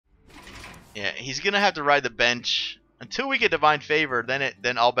Yeah, he's gonna have to ride the bench until we get Divine Favor.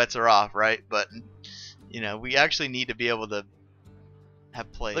 Then all bets are off, right? But you know, we actually need to be able to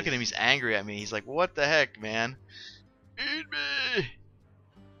have plays. Look at him, he's angry at me. He's like, "What the heck, man? Eat me!"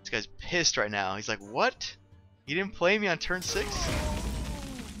 This guy's pissed right now. He's like, "What? You didn't play me on turn 6?"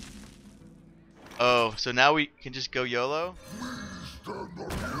 Oh, so now we can just go YOLO?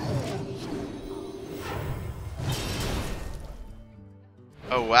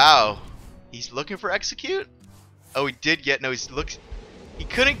 Oh wow, he's looking for execute. Oh, he did get no. He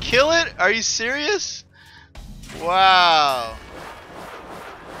couldn't kill it. Are you serious? Wow.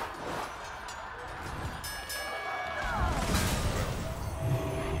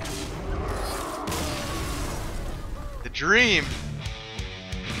 The dream.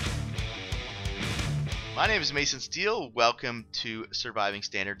 My name is Mason Steele. Welcome to Surviving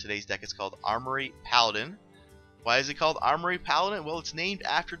Standard. Today's deck is called Armory Paladin. Why is it called Armory Paladin? Well, it's named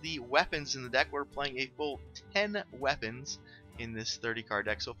after the weapons in the deck. We're playing a full 10 weapons in this 30 card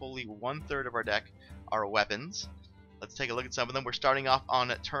deck, so fully 1/3 of our deck are weapons. Let's take a look at some of them. We're starting off on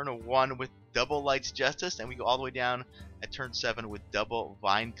turn 1 with Double Light's Justice, and we go all the way down at turn 7 with Double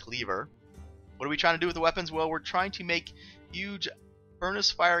Vine Cleaver. What are we trying to do with the weapons? Well, we're trying to make huge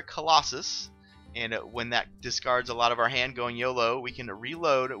Furnacefire Colossus, and when that discards a lot of our hand going YOLO, we can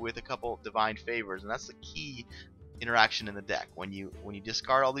reload with a couple Divine Favors, and that's the key interaction in the deck. When you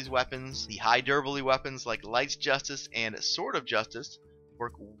discard all these weapons, the high durability weapons like Light's Justice and Sword of Justice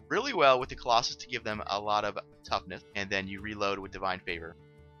work really well with the Colossus to give them a lot of toughness, and then you reload with Divine Favor.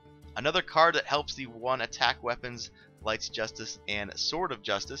 Another card that helps the one attack weapons Light's Justice and Sword of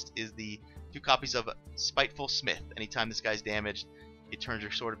Justice is the 2 copies of Spiteful Smith. Anytime this guy's damaged, it turns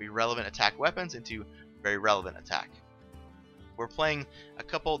your sword of irrelevant attack weapons into very relevant attack. We're playing a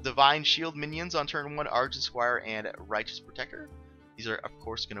couple Divine Shield minions on turn 1, Argent Squire and Righteous Protector. These are of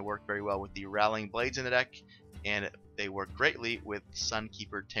course going to work very well with the Rallying Blades in the deck, and they work greatly with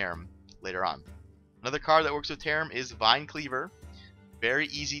Sunkeeper Tarim later on. Another card that works with Tarim is Vine Cleaver. Very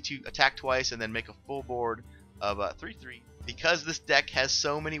easy to attack twice and then make a full board of 3/3. Because this deck has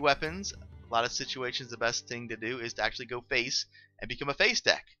so many weapons, a lot of situations the best thing to do is to actually go face and become a face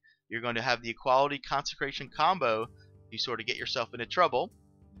deck. You're going to have the Equality Consecration combo. You sort of get yourself into trouble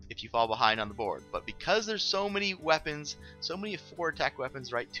if you fall behind on the board. But because there's so many weapons, so many 4 attack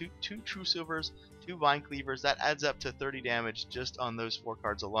weapons, right? Two True Silvers, 2 Vine Cleavers, that adds up to 30 damage just on those 4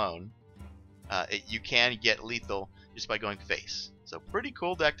 cards alone. You can get lethal just by going face. So pretty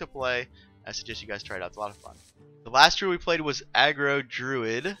cool deck to play. I suggest you guys try it out. It's a lot of fun. The last druid we played was Aggro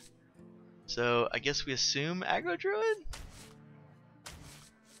Druid. So I guess we assume Aggro Druid?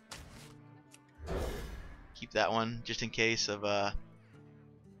 Keep that one just in case of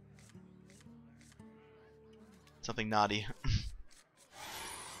something naughty.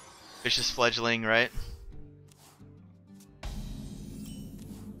 Vicious Fledgling, right?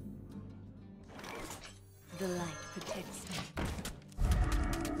 The light protects me.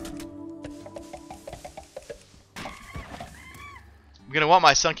 I'm gonna want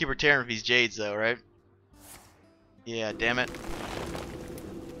my Sunkeeper Tarim if he's Jades though, right? Yeah, damn it.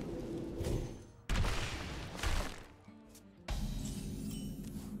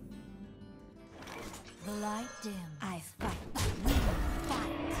 The light dim. I fight, but we fight.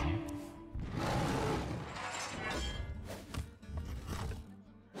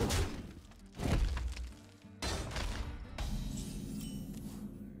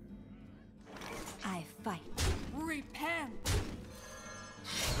 I fight. Repent.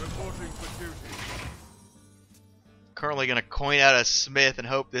 Reporting for duty. Currently gonna coin out a Smith and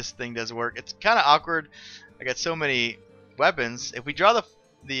hope this thing does work. It's kind of awkward. I got so many weapons. If we draw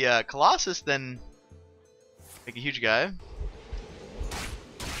the Colossus, then make a huge guy.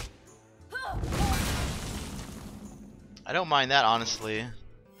 I don't mind that, honestly.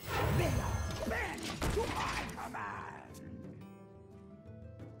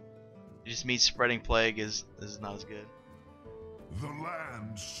 It just means Spreading Plague is not as good. The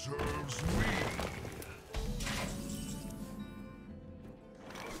land serves me.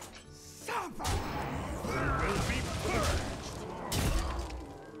 Suffer! There will be purged.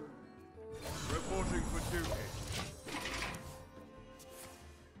 Reporting for duty.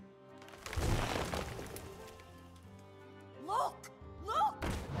 Look! Look!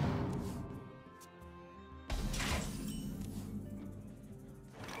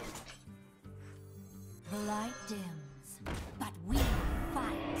 The light dims, but we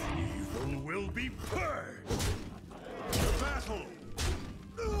fight. Evil will be purged. The battle.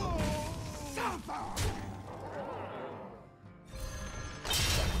 Suffer!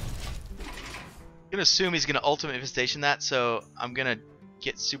 I'm gonna assume he's gonna Ultimate Infestation that, so I'm gonna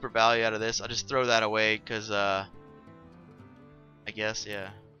get super value out of this. I'll just throw that away because I guess,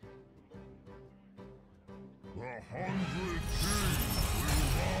 yeah. The 100 Kings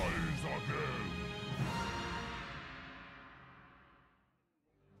will rise again.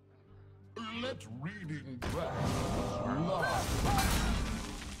 Let reading practice lie.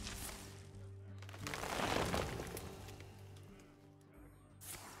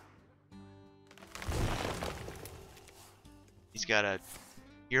 He's got a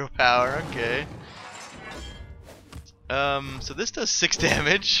hero power, okay. So this does 6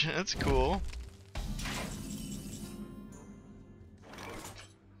 damage. That's cool.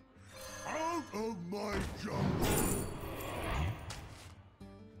 Out of my jungle!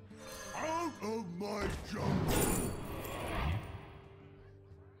 Out of my jungle!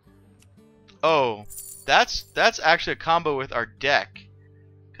 Oh, that's actually a combo with our deck,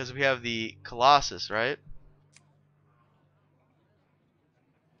 because we have the Colossus, right?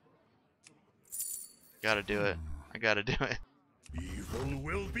 Gotta do it. I gotta do it. Evil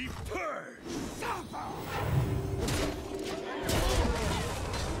will be purged!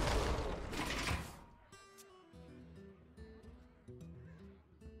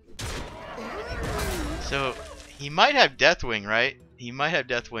 So he might have Deathwing, right? He might have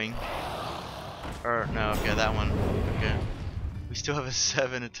Deathwing. Or no, okay, that one. Okay. We still have a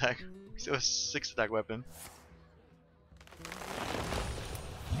 7 attack. We still have a 6 attack weapon.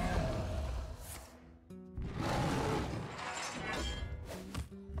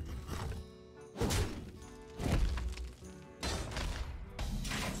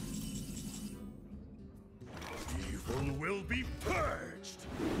 Evil will be purged!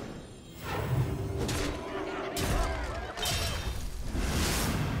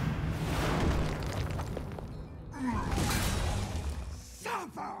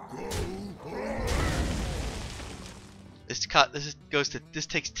 This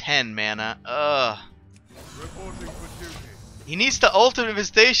takes 10 mana. Ugh. Reporting for duty. He needs to ultimate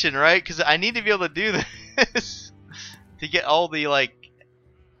infestation, right? Because I need to be able to do this to get all the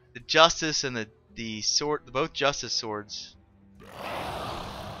the justice and the sword, both justice swords.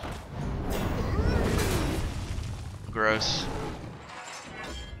 Gross.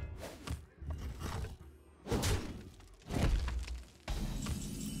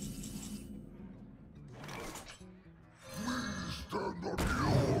 Stand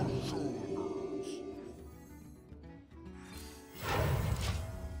on your shoulders.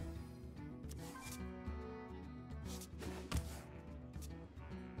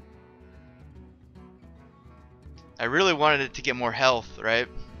 I really wanted it to get more health, right?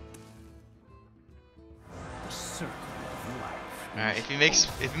 Alright, if he makes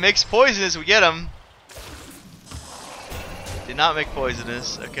poisonous, we get him. Did not make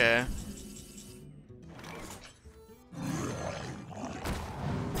poisonous, okay.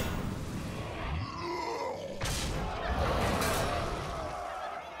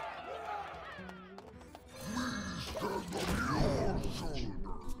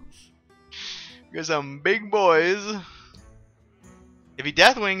 Got some big boys. If he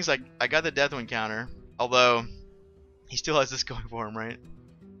Deathwings, I got the Deathwing counter. Although, he still has this going for him, right?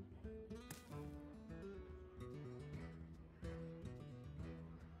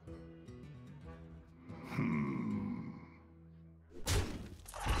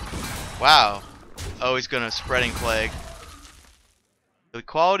 Wow. Oh, he's gonna Spreading Plague. The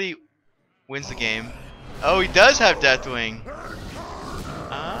quality wins the game. Oh, he does have Deathwing.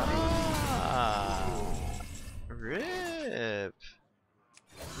 Ah. Rip.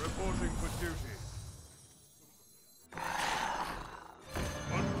 Reporting for duty.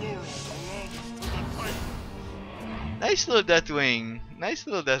 One girl belongs to the Titan. Nice little Deathwing. Nice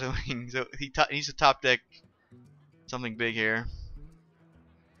little Deathwing. So he needs to top deck something big here.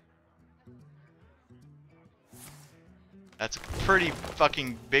 That's a pretty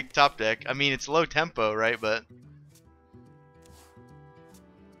fucking big top deck. I mean, it's low tempo, right? But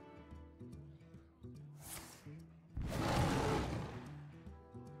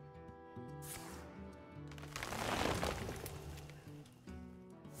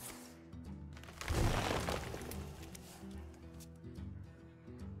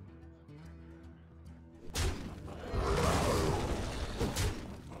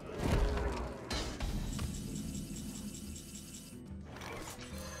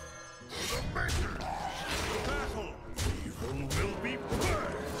Battle! Evil will be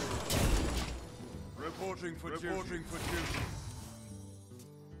purged! Reporting for duty.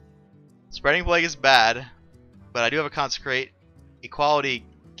 Spreading Plague is bad, but I do have a Consecrate. Equality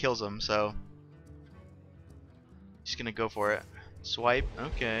kills him, so just gonna go for it. Swipe,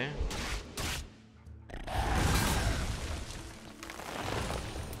 okay.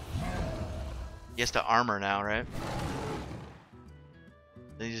 He has to armor now, right?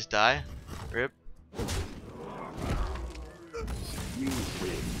 Then he just die? Rip. You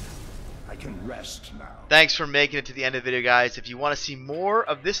win. I can rest now. Thanks for making it to the end of the video, guys. If you want to see more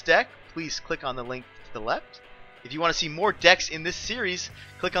of this deck, please click on the link to the left. If you want to see more decks in this series,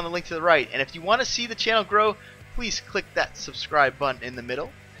 click on the link to the right. And if you want to see the channel grow, please click that subscribe button in the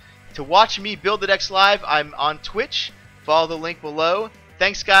middle. To watch me build the decks live, I'm on Twitch. Follow the link below.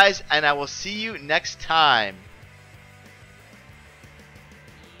 Thanks, guys, and I will see you next time.